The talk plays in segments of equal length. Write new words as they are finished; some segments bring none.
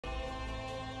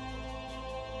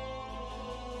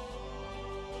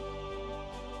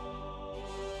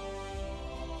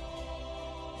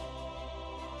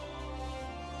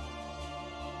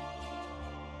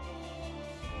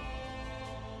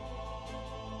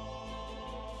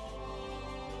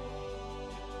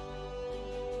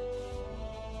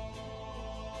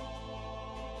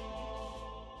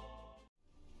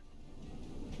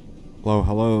Hello,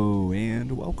 hello,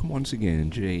 and welcome once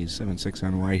again.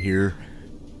 J76NY here.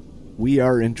 We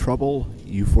are in trouble.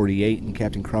 U-48 and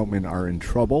Captain Krautman are in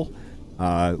trouble.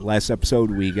 Last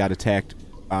episode, we got attacked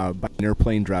by an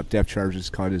airplane, dropped depth charges,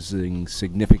 causing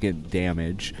significant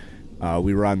damage.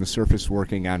 We were on the surface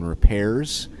working on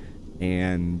repairs,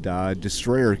 and a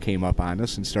destroyer came up on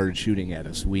us and started shooting at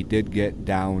us. We did get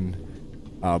down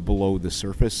below the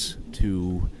surface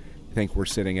to... I think we're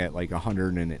sitting at like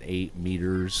 108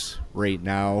 meters right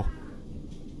now.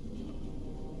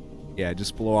 Yeah,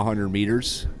 just below 100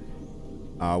 meters.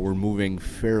 We're moving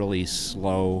fairly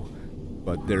slow,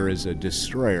 but there is a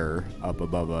destroyer up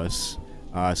above us.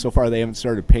 So far, they haven't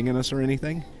started pinging us or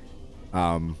anything.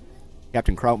 Captain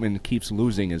Krautman keeps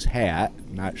losing his hat.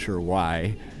 Not sure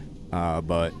why,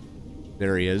 but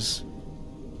there he is.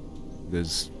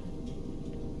 This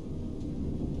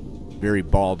very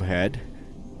bald head.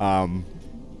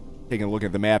 Taking a look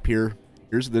at the map here.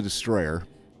 Here's the destroyer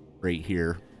right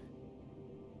here.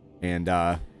 And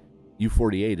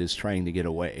U-48 is trying to get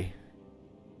away.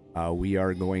 We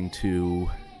are going to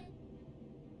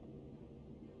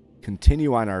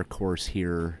continue on our course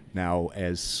here now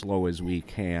as slow as we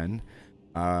can.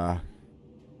 We're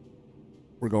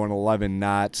going 11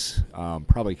 knots,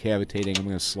 probably cavitating. I'm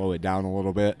going to slow it down a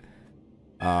little bit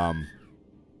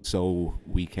so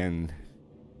we can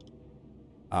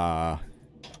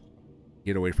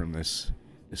get away from this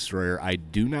destroyer. I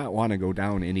do not want to go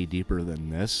down any deeper than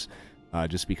this,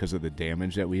 just because of the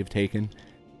damage that we have taken.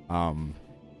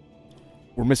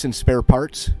 We're missing spare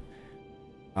parts,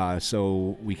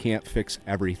 so we can't fix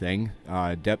everything.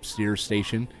 Depth steer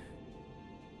station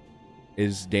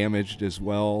is damaged as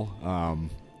well.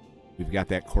 We've got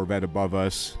that Corvette above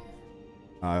us.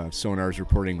 Sonar's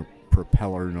reporting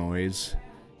propeller noise,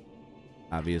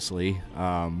 obviously.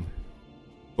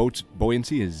 Boat's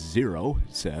buoyancy is 0,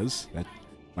 it says. That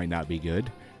might not be good.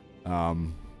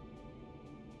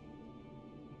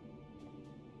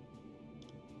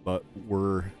 But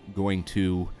we're going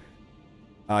to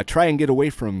try and get away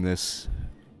from this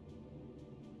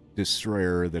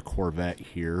destroyer, the Corvette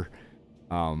here.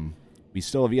 We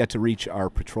still have yet to reach our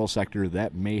patrol sector.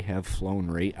 That may have flown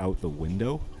right out the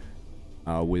window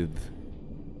with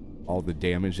all the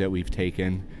damage that we've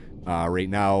taken. Right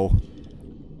now...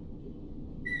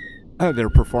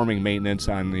 they're performing maintenance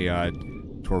on the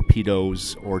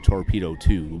torpedoes or torpedo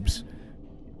tubes.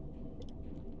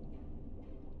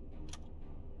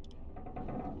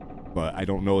 But I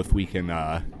don't know if we can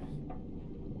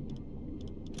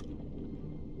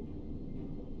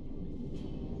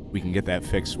get that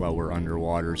fixed while we're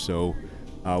underwater. So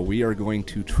we are going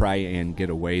to try and get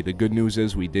away. The good news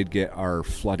is we did get our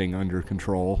flooding under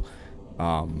control,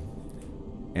 and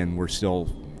we're still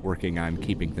working on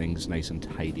keeping things nice and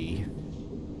tidy.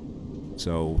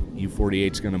 So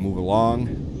U-48's going to move along.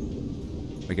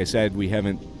 Like I said, we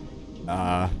haven't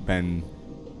been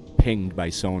pinged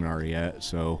by sonar yet,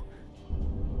 so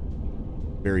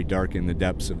very dark in the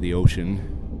depths of the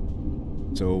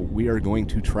ocean. So we are going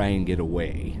to try and get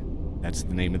away. That's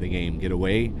the name of the game, get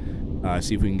away.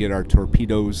 See if we can get our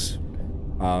torpedoes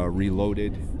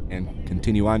reloaded and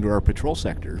continue on to our patrol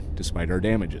sector despite our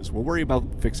damages. We'll worry about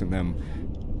fixing them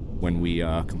when we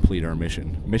complete our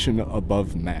mission. Mission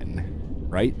above men,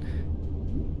 right?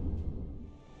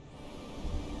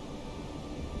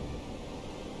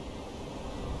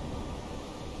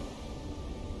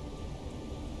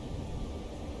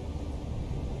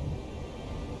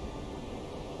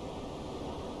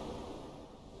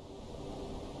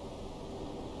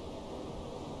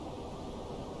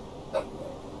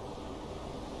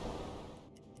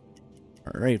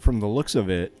 Alright, from the looks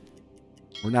of it,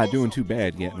 we're not doing too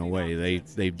bad getting away.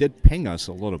 They did ping us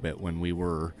a little bit when we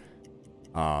were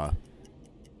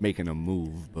making a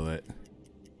move, but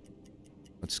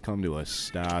let's come to a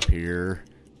stop here.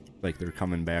 Like they're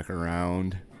coming back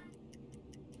around.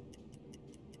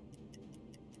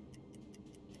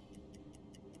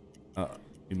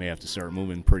 We may have to start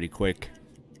moving pretty quick.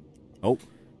 Oh,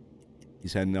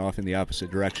 he's heading off in the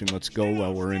opposite direction. Let's go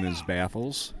while we're in his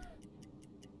baffles.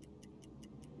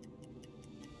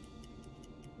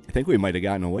 I think we might have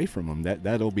gotten away from him.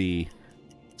 That'll be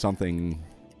something.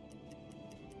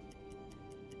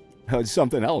 It's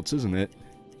something else, isn't it?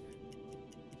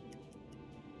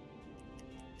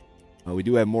 We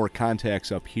do have more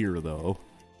contacts up here, though.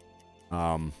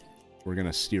 We're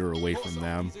gonna steer away from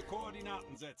them.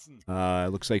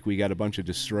 Looks like we got a bunch of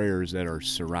destroyers that are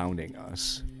surrounding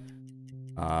us.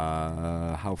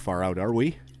 How far out are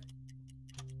we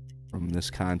from this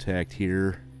contact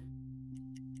here?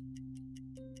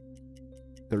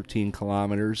 13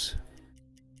 kilometers.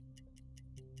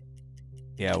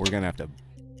 Yeah, we're gonna have to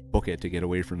book it to get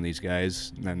away from these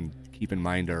guys. And then keep in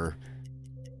mind our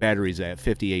battery's at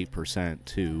 58%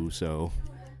 too, so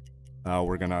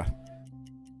we're gonna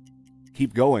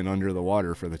keep going under the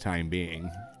water for the time being.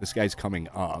 This guy's coming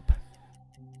up.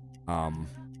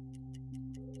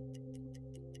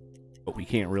 But we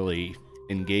can't really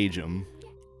engage him.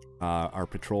 Our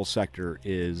patrol sector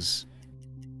is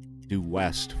due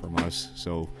west from us,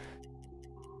 so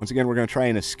once again we're going to try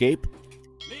and escape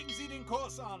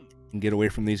and get away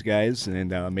from these guys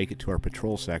and make it to our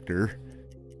patrol sector.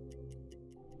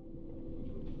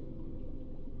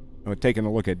 I'm taking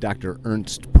a look at Dr.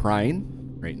 Ernst Prine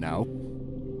right now.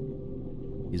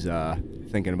 He's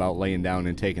thinking about laying down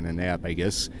and taking a nap, I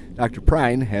guess. Dr.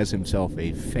 Prine has himself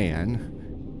a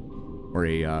fan, or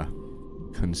a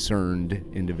concerned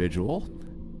individual.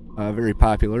 Very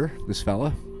popular, this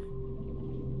fella.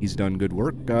 He's done good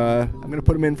work. I'm going to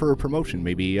put him in for a promotion.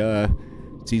 Maybe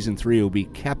Season 3 will be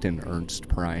Captain Ernst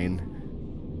Prine,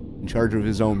 in charge of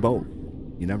his own boat.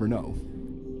 You never know.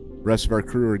 The rest of our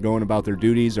crew are going about their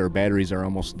duties. Our batteries are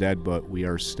almost dead, but we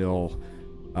are still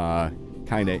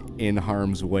kind of in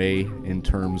harm's way in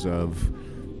terms of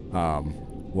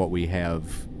what we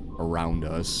have around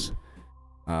us.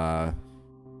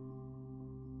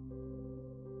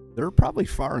 They're probably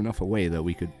far enough away that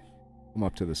we could come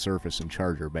up to the surface and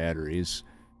charge our batteries.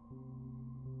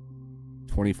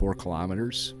 24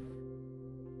 kilometers.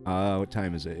 What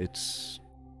time is it? It's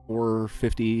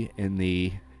 4:50 in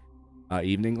the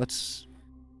evening. Let's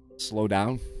slow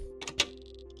down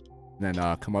and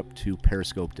then come up to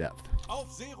periscope depth.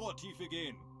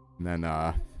 And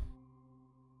then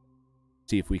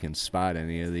see if we can spot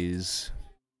any of these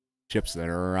ships that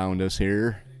are around us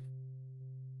here.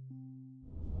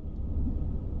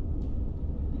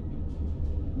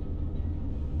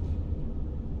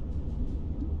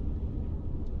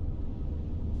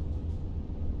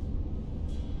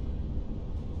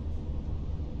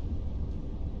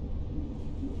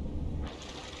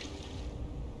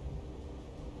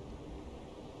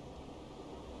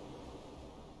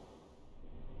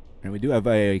 And we do have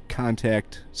a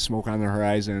contact smoke on the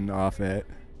horizon off at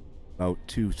about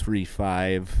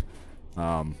 235.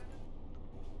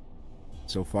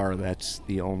 So far, that's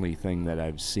the only thing that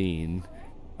I've seen.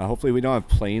 Hopefully we don't have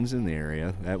planes in the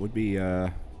area. That would be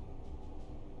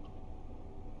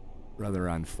rather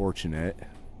unfortunate.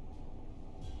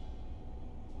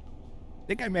 I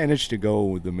think I managed to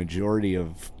go the majority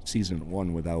of Season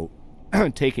 1 without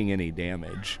taking any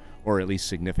damage. Or at least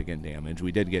significant damage.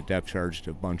 We did get depth charged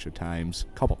a bunch of times,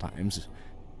 a couple times.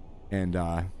 And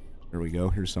there we go,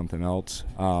 here's something else.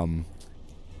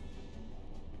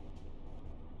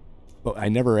 But I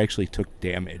never actually took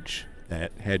damage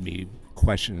that had me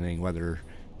questioning whether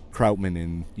Krautman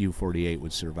and U-48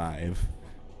 would survive.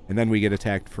 And then we get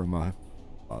attacked from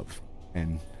above.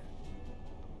 And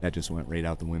that just went right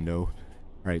out the window.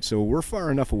 Alright, so we're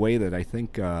far enough away that I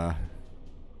think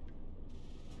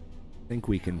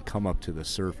we can come up to the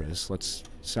surface. Let's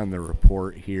send the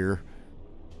report here.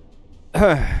 We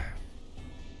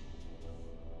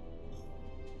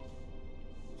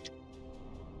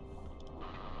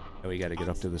got to get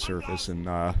up to the surface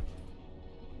and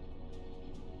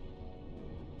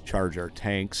charge our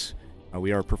tanks.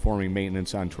 We are performing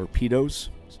maintenance on torpedoes,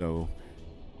 so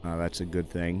that's a good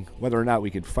thing. Whether or not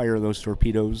we could fire those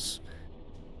torpedoes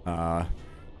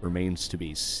remains to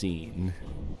be seen,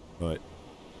 but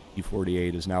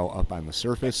U-48 is now up on the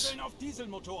surface. We're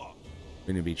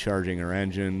going to be charging our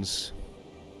engines.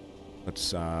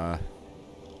 Let's get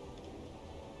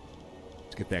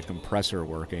that compressor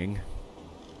working.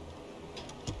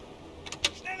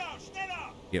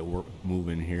 Get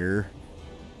moving here.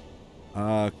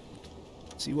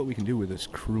 See what we can do with this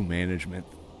crew management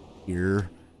here.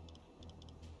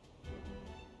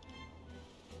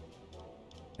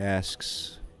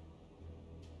 Tasks.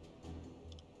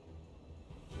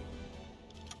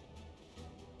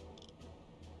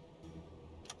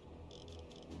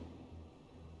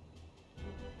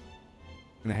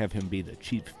 I'm gonna have him be the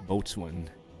chief boatswain.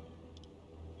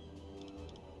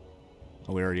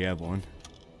 Oh, we already have one.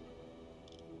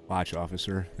 Watch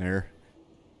officer there.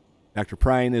 Dr.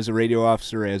 Prine is a radio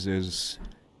officer, as is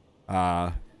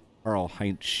Karl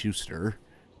Heinz Schuster.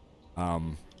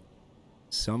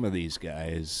 Some of these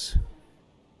guys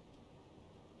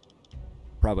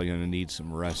probably gonna need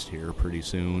some rest here pretty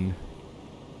soon.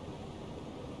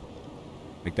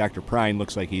 Like Dr. Prine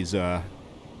looks like he's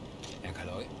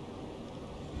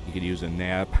he could use a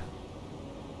nap.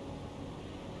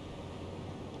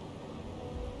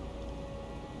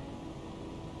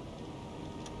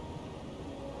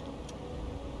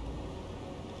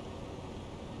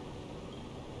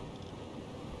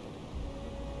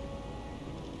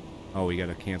 Oh, we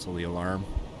gotta cancel the alarm.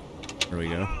 There we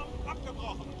go.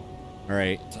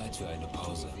 Alright.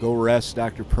 Go rest,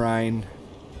 Dr. Prine.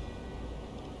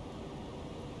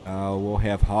 We'll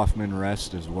have Hoffman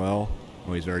rest as well.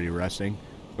 Oh, he's already resting.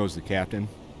 Goes the captain.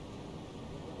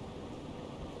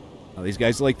 Oh, these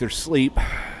guys like their sleep.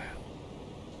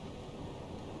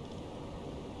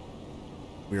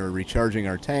 We are recharging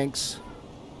our tanks.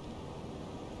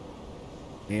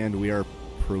 And we are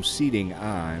proceeding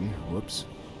on, whoops,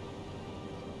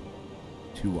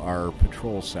 to our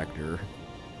patrol sector.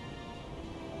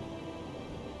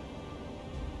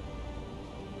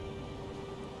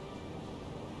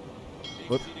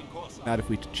 Whoop. Not if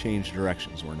we change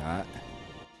directions, we're not.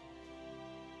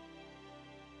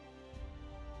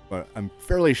 But I'm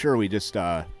fairly sure we just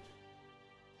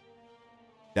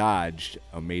dodged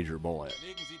a major bullet.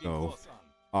 So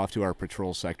off to our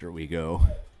patrol sector we go.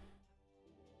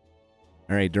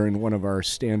 Alright, during one of our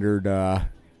standard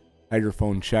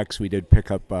hydrophone checks, we did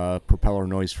pick up propeller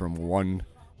noise from one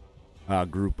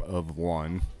group of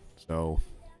one. So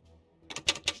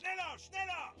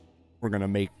we're going to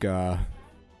make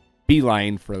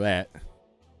beeline for that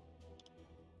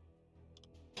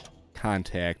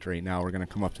contact right now. We're going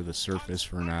to come up to the surface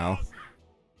for now.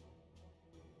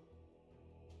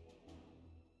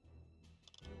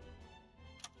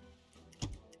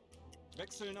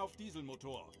 Wechseln auf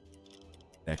Dieselmotor.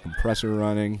 That compressor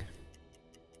running.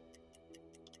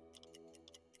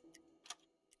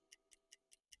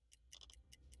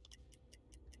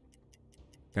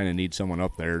 Kind of need someone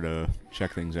up there to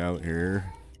check things out here.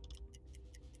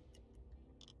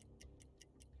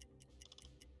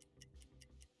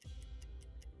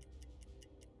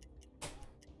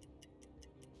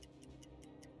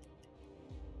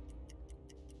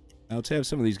 Now let's have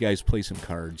some of these guys play some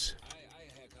cards.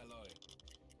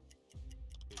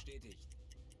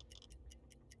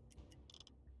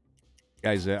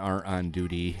 Guys that aren't on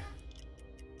duty.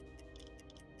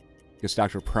 Guess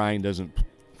Dr. Prine doesn't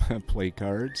play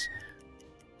cards.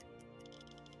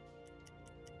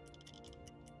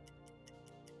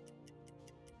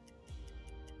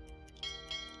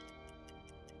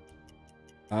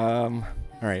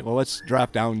 Alright, well let's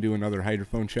drop down and do another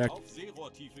hydrophone check.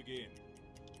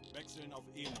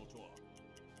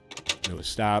 Do a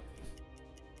stop.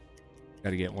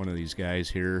 Gotta get one of these guys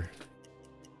here.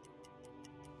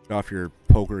 Get off your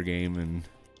poker game and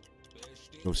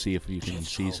go see if you can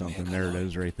see something. There it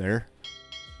is right there.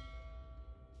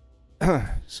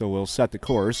 So we'll set the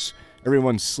course.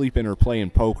 Everyone's sleeping or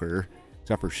playing poker,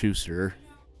 except for Schuster.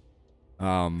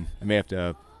 I may have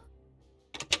to...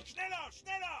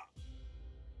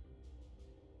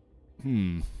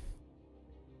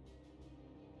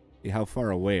 See, how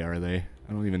far away are they?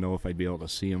 I don't even know if I'd be able to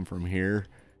see them from here.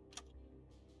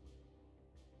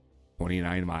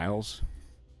 29 miles.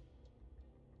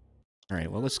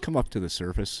 Alright, well, let's come up to the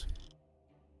surface.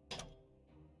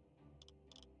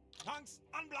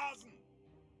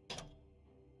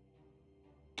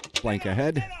 Flank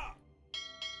ahead.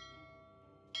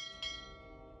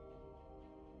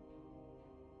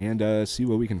 And see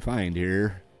what we can find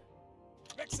here.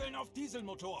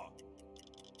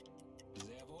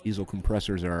 Diesel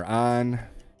compressors are on.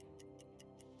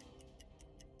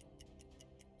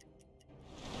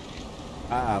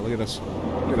 Ah, look at us.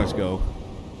 Look at us go.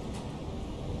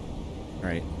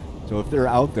 Alright, so if they're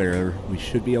out there, we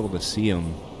should be able to see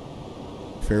them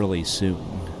fairly soon.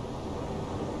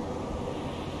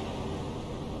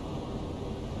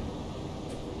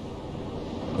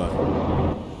 But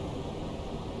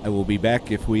I will be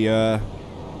back if we,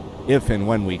 if and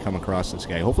when we come across this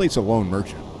guy. Hopefully it's a lone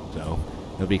merchant, so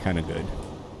that'll be kind of good.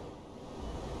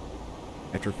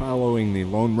 After following the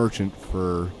lone merchant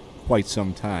for quite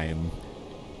some time,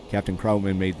 Captain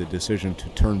Krautman made the decision to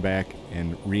turn back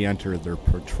and re-enter their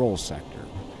patrol sector.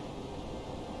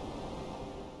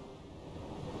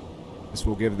 This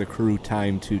will give the crew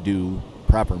time to do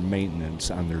proper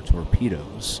maintenance on their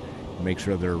torpedoes and make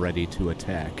sure they're ready to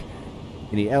attack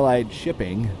any Allied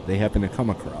shipping they happen to come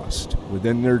across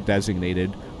within their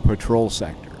designated patrol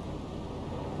sector.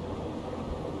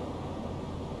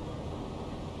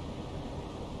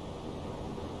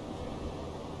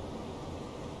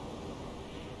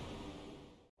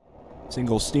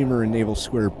 Single steamer in Naval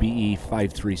Square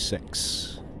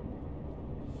BE-536.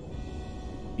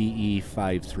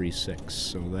 BE-536.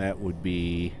 So that would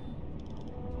be...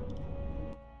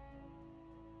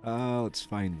 let's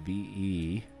find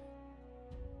VE.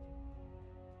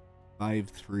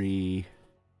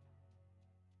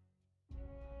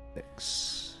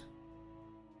 536.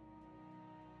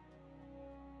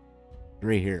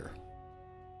 Right here.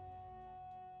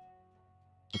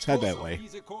 let's head that way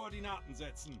Diese Koordinaten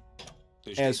setzen.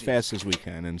 as fast as we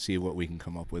can and see what we can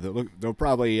come up with. They'll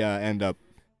probably end up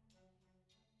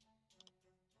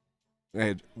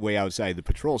way outside the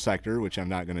patrol sector, which I'm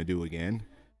not going to do again.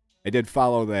 I did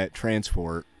follow that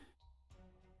transport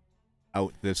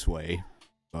out this way,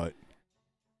 but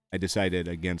I decided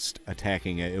against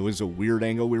attacking it. It was a weird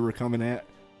angle we were coming at,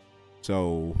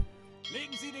 so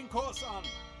Legen Sie den Kurs an.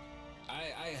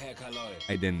 Aye, aye, Herr Kaloi.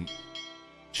 I didn't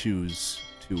choose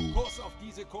to Kurs auf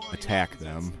diese Koordinaten attack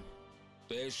them.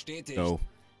 Bestätigt. So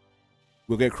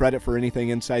we'll get credit for anything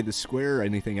inside the square.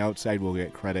 Anything outside we'll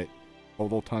get credit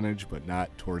total tonnage, but not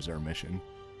towards our mission.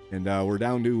 And we're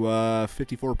down to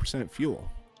 54% fuel.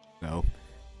 So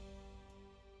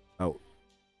about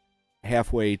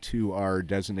halfway to our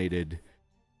designated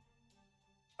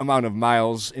amount of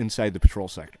miles inside the patrol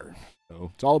sector.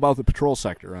 So it's all about the patrol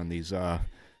sector on these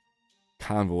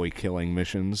convoy killing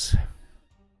missions.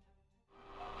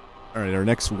 All right, our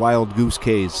next wild goose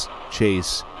chase,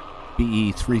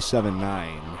 BE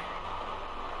 379.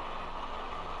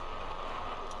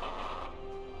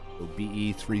 So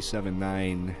BE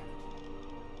 379.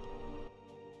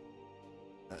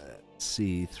 Let's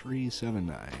see,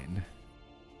 379.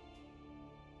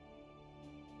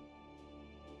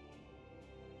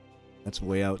 That's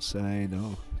way outside.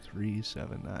 Oh,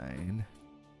 379.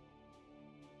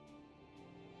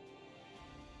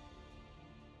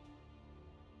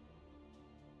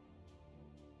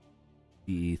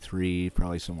 E3,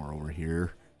 probably somewhere over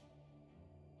here.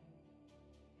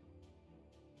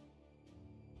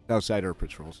 Outside our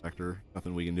patrol sector.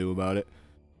 Nothing we can do about it.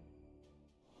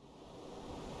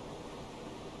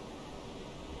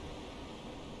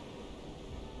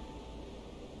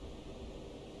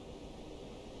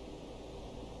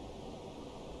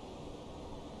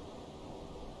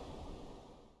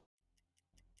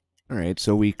 Alright,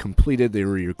 so we completed the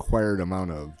required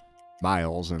amount of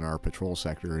miles in our patrol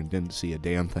sector and didn't see a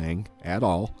damn thing at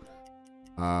all.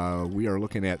 We are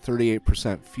looking at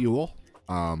 38% fuel.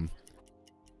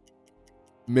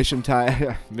 Mission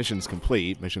time, mission's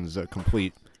complete. Mission's a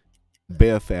complete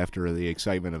biff after the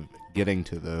excitement of getting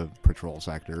to the patrol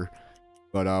sector.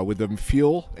 But with the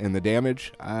fuel and the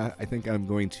damage, I think I'm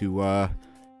going to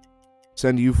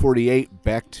send U-48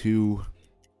 back to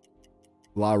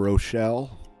La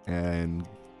Rochelle and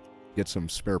get some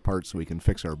spare parts so we can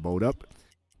fix our boat up.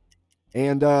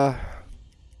 And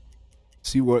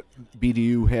see what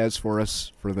BDU has for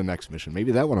us for the next mission.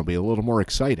 Maybe that one will be a little more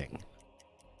exciting.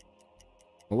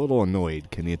 A little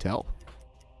annoyed, can you tell?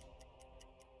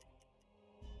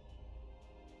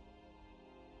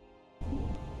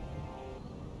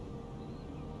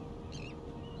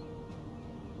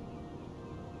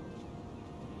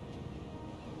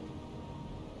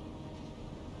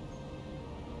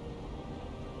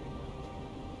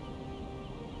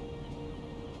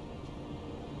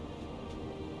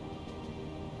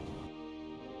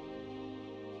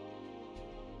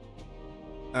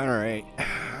 All right.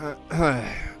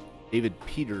 David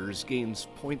Peters gains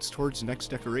points towards next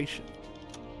decoration.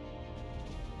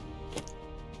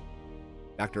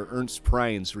 Dr. Ernst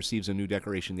Prines receives a new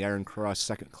decoration, the Iron Cross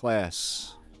Second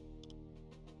Class.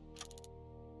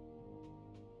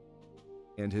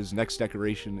 And his next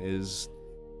decoration is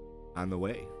on the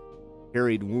way.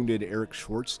 Carried wounded Eric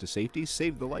Schwartz to safety,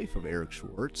 saved the life of Eric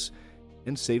Schwartz,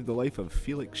 and saved the life of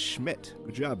Felix Schmidt.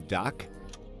 Good job, Doc.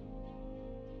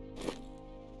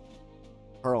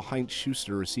 Karl Heinz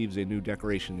Schuster receives a new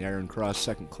decoration, the Iron Cross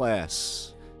Second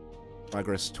Class.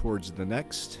 Progress towards the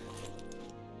next.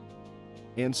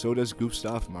 And so does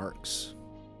Gustav Marx.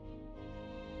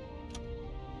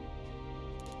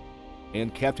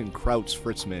 And Captain Krautz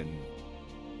Fritzman.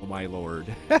 Oh my lord.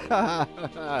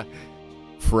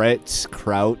 Fritz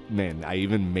Krautman. I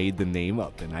even made the name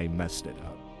up and I messed it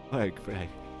up. Like,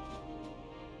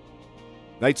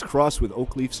 Knight's Cross with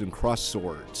oak leaves and cross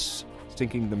swords.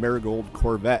 Sinking the Marigold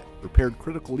Corvette, repaired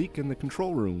critical leak in the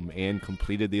control room, and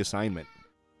completed the assignment.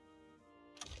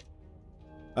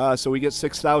 So we get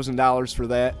 $6,000 for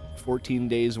that. 14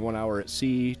 days, 1 hour at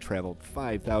sea. Traveled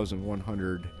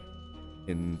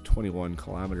 5,121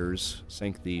 kilometers.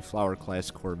 Sank the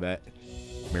Flower-class Corvette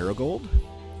Marigold.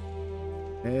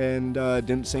 And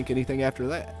didn't sink anything after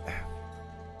that.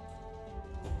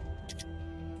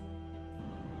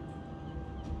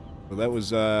 So that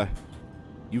was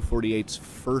U-48's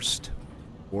first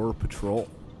war patrol.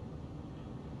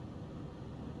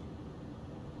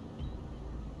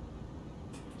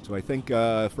 So I think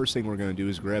first thing we're going to do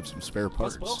is grab some spare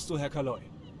parts. Was brauchst du, Herr Kaloi?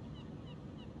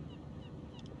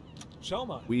 Schau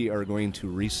mal. We are going to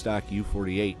restock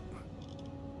U-48.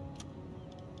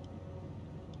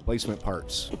 Placement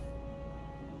parts.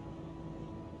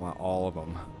 Want all of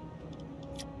them.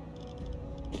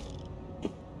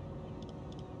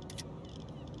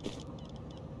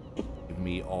 Give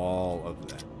me all of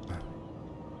them.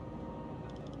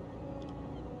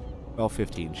 Well,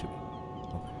 15 should be.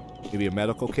 Okay. Maybe a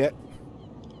medical kit.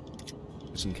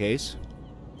 Just in case.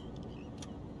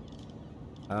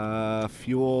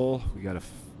 Fuel. We gotta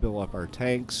fill up our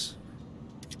tanks.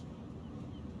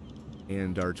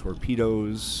 And our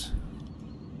torpedoes.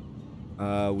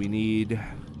 We need...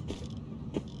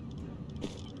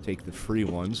 Take the free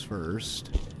ones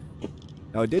first.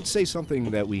 Now, it did say something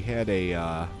that we had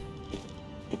a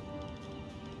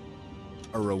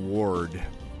reward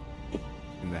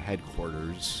in the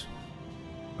headquarters.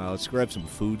 Let's grab some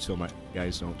food so my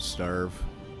guys don't starve.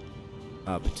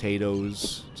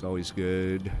 Potatoes, it's always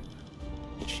good.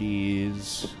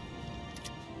 Cheese.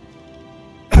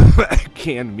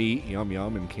 Canned meat, yum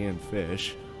yum, and canned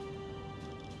fish.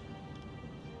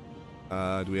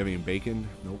 Do we have any bacon?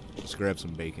 Nope. Let's grab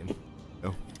some bacon.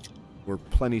 No. We're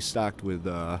plenty stocked with,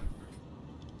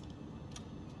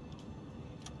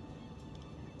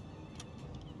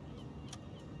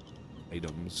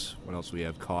 items. What else do we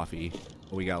have? Coffee.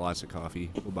 Well, we got lots of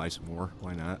coffee. We'll buy some more.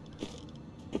 Why not?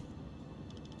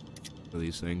 For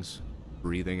these things.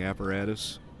 Breathing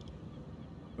apparatus.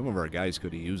 Some of our guys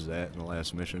could have used that in the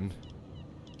last mission.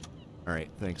 Alright,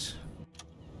 thanks.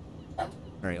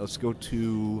 Alright, let's go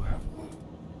to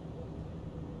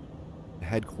the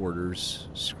headquarters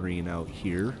screen out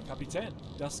here. Kapitän,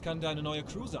 das kann deine neue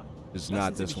Crew sein. It's Lassen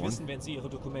not Sie this mich one. wissen, wenn Sie Ihre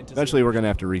Dokumente Eventually sehen. we're going to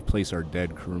have to replace our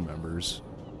dead crew members.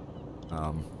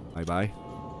 Bye-bye.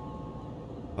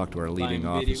 Talk to our leading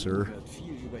Beim officer. BDU wird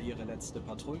viel über Ihre letzte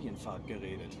Patrouillenfahrt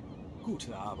geredet.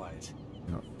 Gute Arbeit.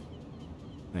 Yeah.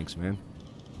 Thanks, man.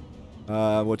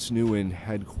 What's new in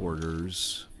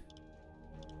headquarters?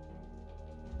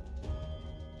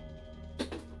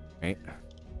 Right.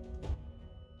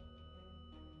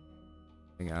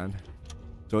 Hang on.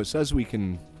 So it says we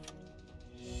can...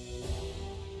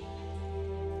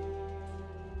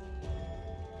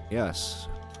 Yes.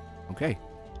 Okay.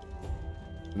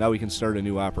 Now we can start a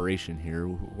new operation here.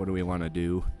 What do we want to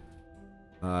do?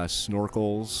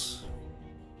 Snorkels,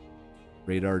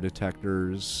 radar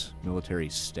detectors, military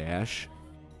stash.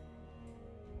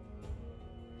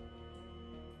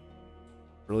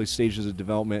 Early stages of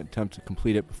development, attempt to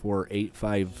complete it before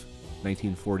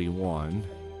 8/5/1941.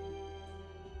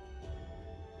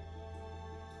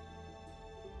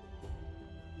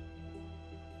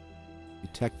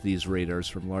 Detect these radars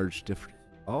from large different...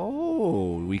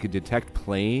 Oh, we could detect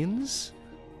planes?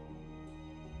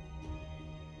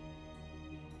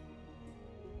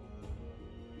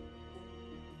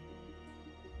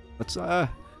 Let's, I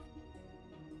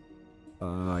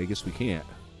guess we can't.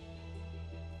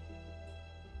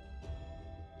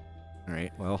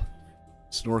 Alright, well,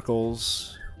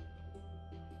 snorkels.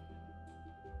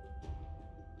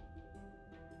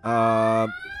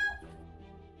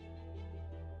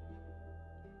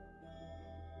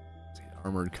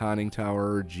 Armored conning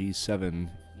tower,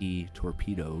 G7E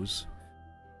torpedoes.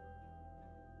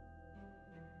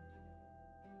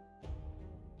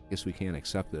 Guess we can't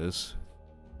accept this.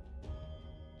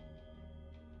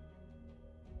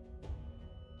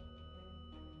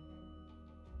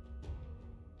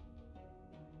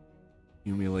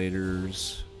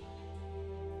 Accumulators.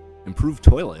 Improved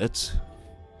toilets.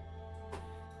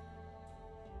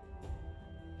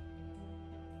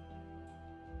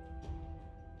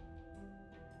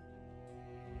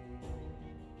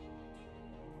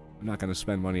 I'm not going to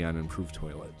spend money on improved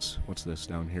toilets. What's this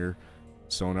down here?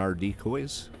 Sonar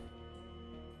decoys?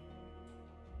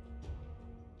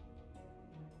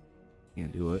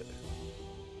 Can't do it.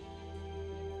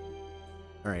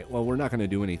 Alright, well, we're not going to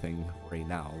do anything right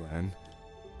now, then.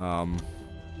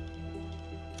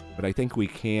 But I think we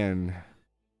can...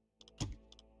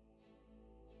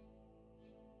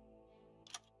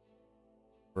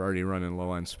 We're already running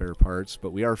low on spare parts,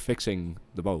 but we are fixing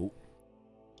the boat.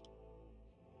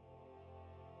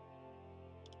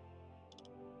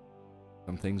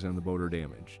 Some things on the boat are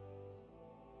damaged.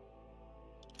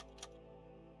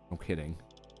 No kidding.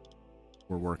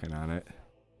 We're working on it.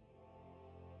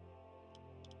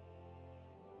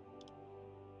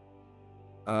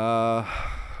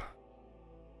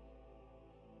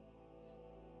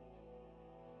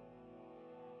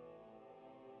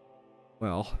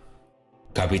 Well.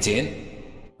 Kapitän?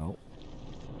 Oh.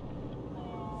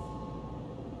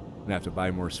 Gonna have to buy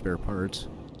more spare parts.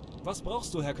 Was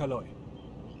brauchst du, Herr Kaloy?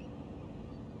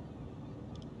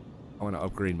 I want to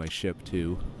upgrade my ship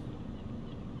too.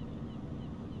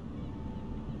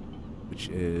 Which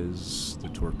is the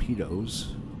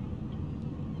torpedoes.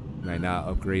 Can I not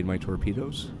upgrade my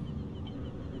torpedoes?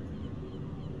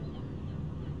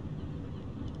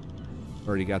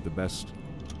 Already got the best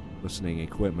listening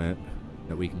equipment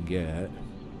that we can get.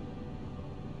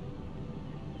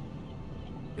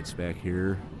 It's back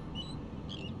here.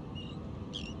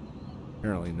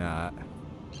 Apparently not.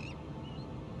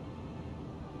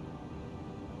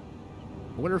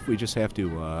 I wonder if we just have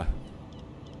to,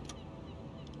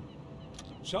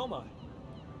 Schau mal.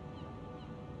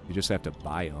 we just have to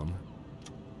buy them.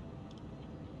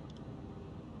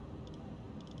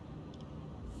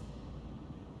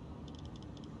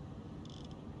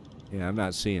 Yeah, I'm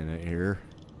not seeing it here.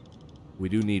 We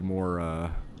do need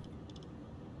more,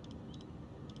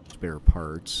 spare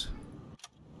parts.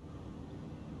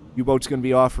 U-boat's gonna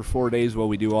be off for 4 days while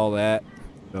we do all that.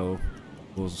 So,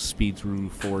 we'll speed through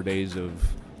 4 days of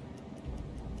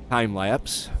time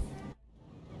lapse.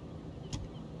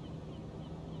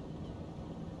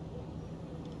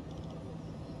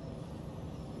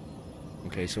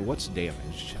 Okay, so what's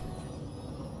damaged?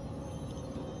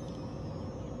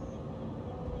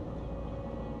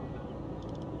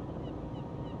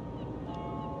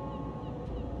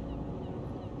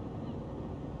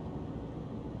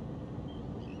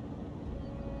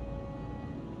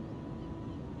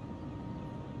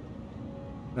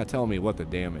 Not telling me what the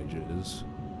damage is.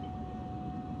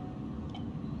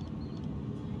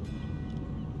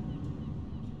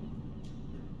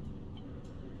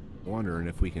 Wondering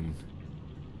if we can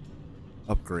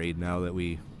upgrade now that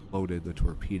we loaded the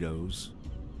torpedoes.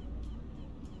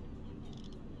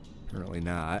 Apparently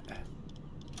not.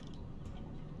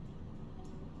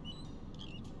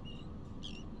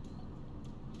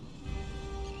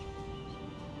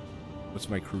 What's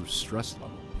my crew's stress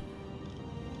level?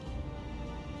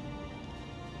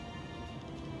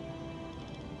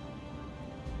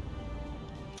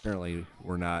 Apparently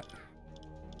we're not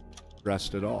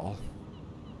stressed at all.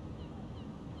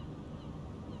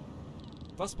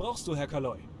 Was brauchst du, Herr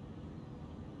Kaloy?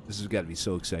 This has got to be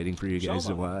so exciting for you guys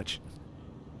to watch.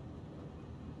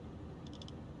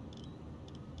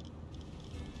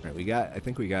 Alright, I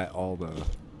think we got all the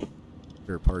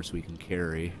spare parts we can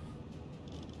carry.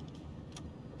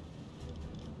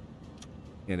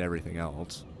 And everything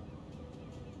else.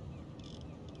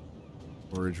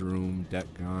 Storage room, deck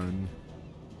gun.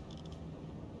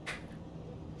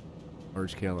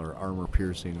 Large caliber, armor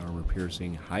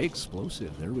piercing, high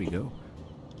explosive. There we go.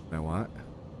 I want.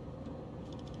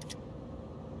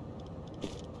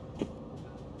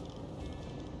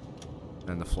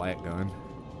 And the flat gun.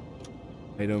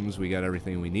 Items, we got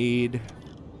everything we need.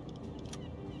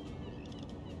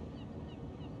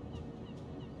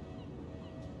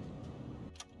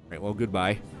 Alright, well,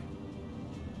 goodbye.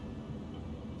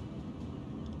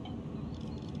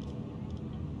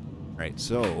 Alright,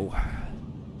 so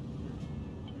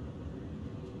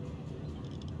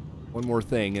one more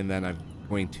thing, and then I'm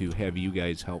going to have you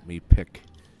guys help me pick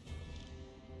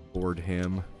board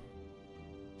him.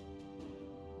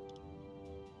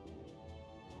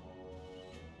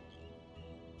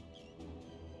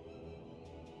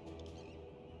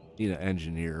 Need an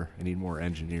engineer. I need more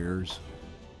engineers.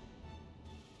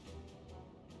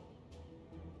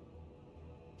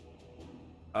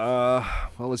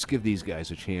 Well, let's give these guys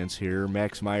a chance here.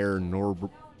 Max Meyer, Norbert.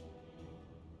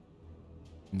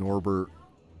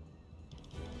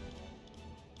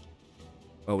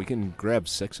 Well, we can grab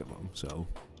 6 of them, so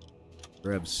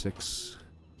grab 6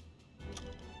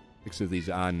 of these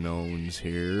unknowns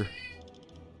here.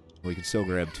 We can still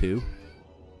grab 2.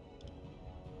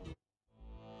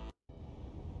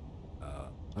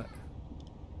 What?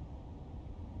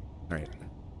 Alright,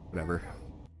 whatever.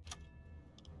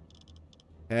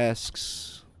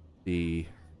 Tasks, the...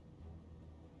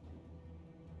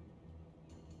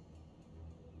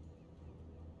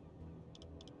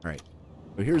 Alright.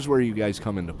 So here's where you guys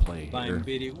come into play here. Beim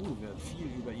BDU wird viel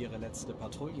über ihre letzte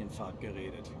Patrouillenfahrt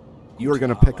geredet. You are going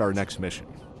to Gute pick our Arbeit. next mission.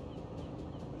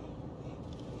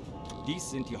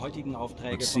 Dies sind die heutigen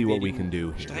Aufträge Let's vom see what we BDU. can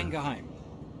do here. Streng geheim.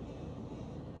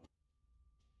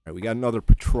 Alright, we got another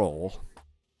patrol.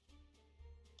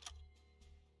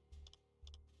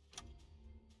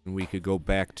 And we could go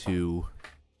back to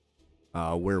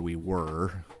where we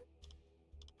were.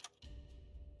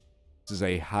 This is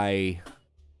a high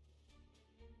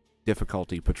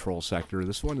difficulty patrol sector.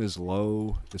 This one is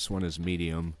low, this one is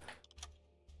medium,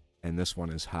 and this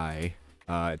one is high.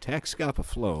 Attack Scapa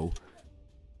Flow.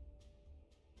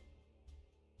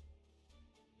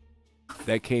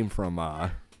 That came from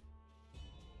our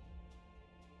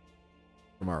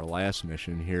last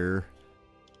mission here.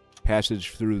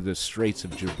 Passage through the Straits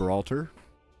of Gibraltar.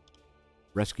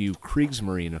 Rescue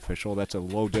Kriegsmarine official. That's a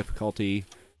low difficulty.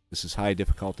 This is high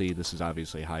difficulty. This is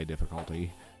obviously high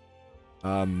difficulty.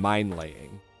 Mine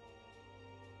laying.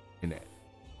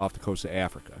 Off the coast of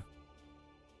Africa.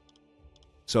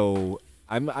 So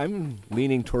I'm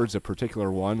leaning towards a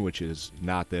particular one, which is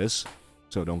not this.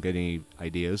 So don't get any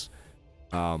ideas.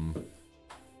 Right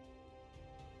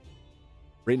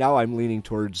now I'm leaning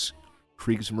towards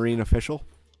Kriegsmarine Official,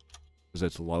 because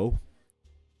it's low.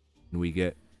 And we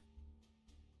get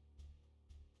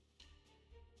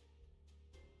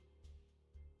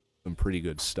some pretty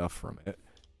good stuff from it.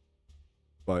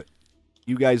 But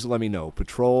you guys let me know.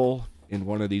 Patrol in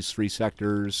one of these 3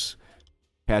 sectors,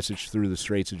 passage through the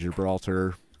Straits of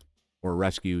Gibraltar, or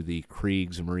rescue the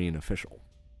Kriegsmarine Official.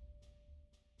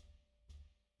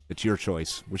 It's your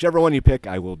choice. Whichever one you pick,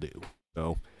 I will do.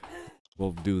 So,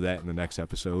 we'll do that in the next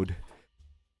episode.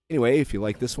 Anyway, if you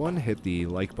like this one, hit the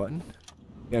like button.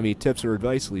 If you have any tips or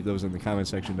advice, leave those in the comment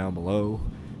section down below.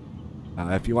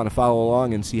 If you want to follow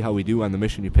along and see how we do on the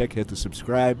mission you pick, hit the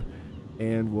subscribe.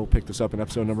 And we'll pick this up in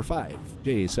episode number 5.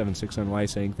 J76NY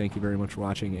saying thank you very much for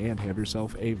watching, and have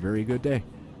yourself a very good day.